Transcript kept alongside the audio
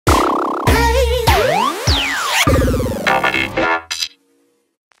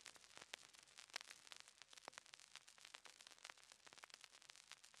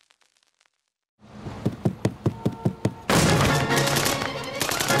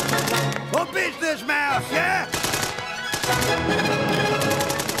On business, Mouse, yeah?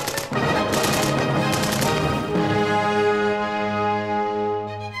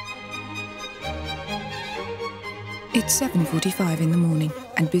 It's 7:45 in the morning,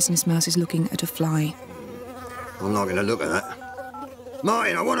 and Business Mouse is looking at a fly. I'm not going to look at that.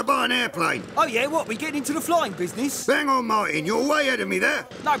 Martin, I want to buy an airplane. Oh, yeah? What, we getting into the flying business? Hang on, Martin, you're way ahead of me there.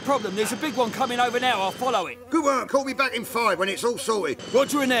 No problem, there's a big one coming over now, I'll follow it. Good work, call me back in 5 when it's all sorted.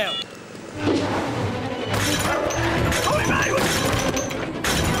 Roger and out. Oi, mate!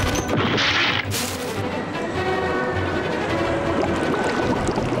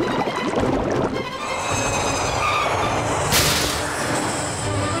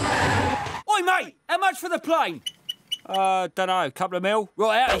 Oi, mate, how much for the plane? Dunno, couple of mil.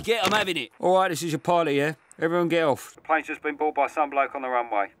 Right, out you get, I'm having it. All right, this is your pilot, yeah? Everyone get off. The plane's just been bought by some bloke on the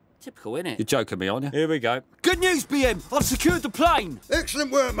runway. Typical, innit? You're joking me, aren't you? Here we go. Good news, BM. I've secured the plane.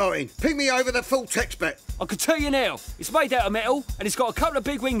 Excellent work, Martin. Ping me over the full tech spec. I can tell you now, it's made out of metal and it's got a couple of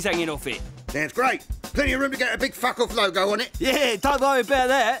big wings hanging off it. Sounds great. Plenty of room to get a big fuck-off logo on it. Yeah, don't worry about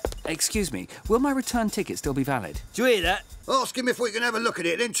that. Excuse me, will my return ticket still be valid? Do you hear that? Ask him if we can have a look at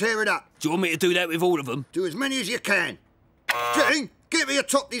it, then tear it up. Do you want me to do that with all of them? Do as many as you can. Jane, get me a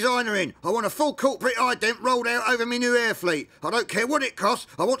top designer in. I want a full corporate ident rolled out over me new air fleet. I don't care what it costs.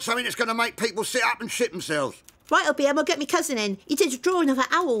 I want something that's going to make people sit up and shit themselves. Right, OBM, I'll get my cousin in. He did a drawing of an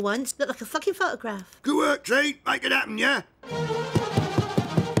owl once. Looked like a fucking photograph. Good work, Jane. Make it happen, yeah?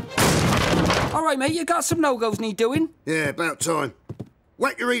 All right, mate, you got some logos need doing? Yeah, about time.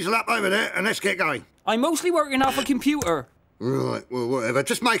 Whack your easel up over there and let's get going. I'm mostly working off a computer. Right, well, whatever.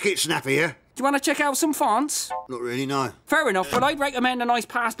 Just make it snappy, yeah? Do you want to check out some fonts? Not really, no. Fair enough, but I'd recommend a nice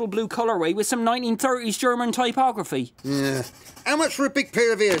pastel blue colourway with some 1930s German typography. Yeah. How much for a big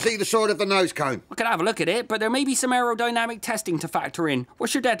pair of ears either side of the nose cone? I could have a look at it, but there may be some aerodynamic testing to factor in.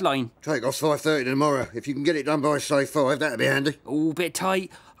 What's your deadline? Take off 5:30 tomorrow. If you can get it done by, say, 5, that'd be handy. Oh, bit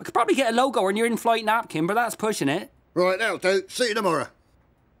tight. I could probably get a logo on your in-flight napkin, but that's pushing it. Right, that'll do. See you tomorrow.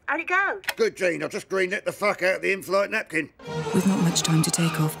 How'd it go? Good, Gene. I've just green-lit the fuck out of the in-flight napkin. With not much time to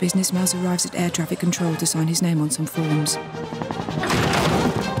take off, Business Mouse arrives at air traffic control to sign his name on some forms.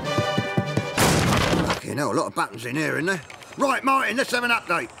 Fucking hell, a lot of buttons in here, isn't there? Right, Martin, let's have an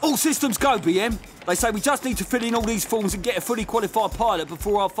update. All systems go, BM. They say we just need to fill in all these forms and get a fully qualified pilot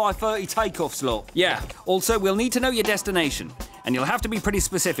before our 5:30 takeoff slot. Yeah. Also, we'll need to know your destination, and you'll have to be pretty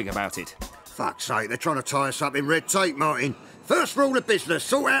specific about it. Fuck's sake, they're trying to tie us up in red tape, Martin. First rule of business,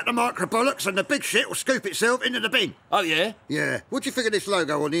 sort out the microbollocks and the big shit will scoop itself into the bin. Oh, yeah? Yeah. What do you think of this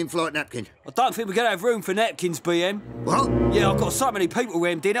logo on the in-flight napkin? I don't think we're going to have room for napkins, BM. What? Yeah, I've got so many people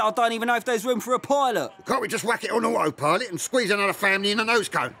rammed in it, I don't even know if there's room for a pilot. Can't we just whack it on autopilot and squeeze another family in a nose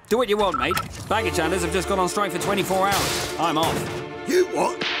cone? Do what you want, mate. Baggage handlers have just gone on strike for 24 hours. I'm off. You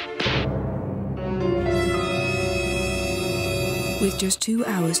what? With just 2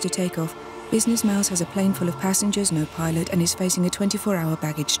 hours to take off, Business Mouse has a plane full of passengers, no pilot, and is facing a 24-hour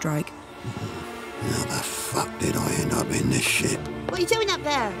baggage strike. How the fuck did I end up in this shit? What are you doing up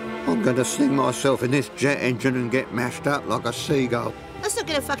there? I'm going to sling myself in this jet engine and get mashed up like a seagull. That's not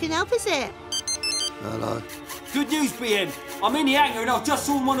going to fucking help, is it? Hello. Good news, BM. I'm in the hangar and I've just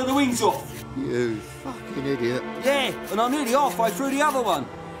sawn one of the wings off. You fucking idiot. Yeah, and I'm nearly halfway through the other one.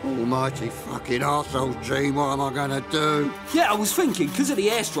 Almighty fucking arsehole, Gene, what am I going to do? Yeah, I was thinking, because of the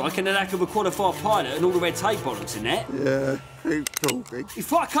airstrike and the lack of a qualified pilot and all the red tape bollocks in that. Yeah, keep talking.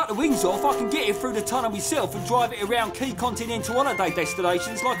 If I cut the wings off, I can get it through the tunnel myself and drive it around key continental holiday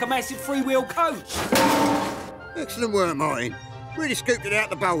destinations like a massive three-wheel coach. Excellent work, Martin. Really scooped it out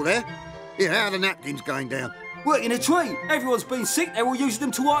the bowl there. Yeah, how are the napkins going down? Working a treat. Everyone's been sick, they're all using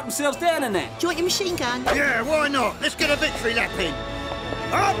them to wipe themselves down and that. Do you want your machine gun? Yeah, why not? Let's get a victory lap in.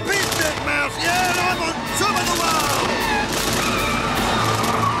 Up business, Mouse, yeah, and I'm on top of the world!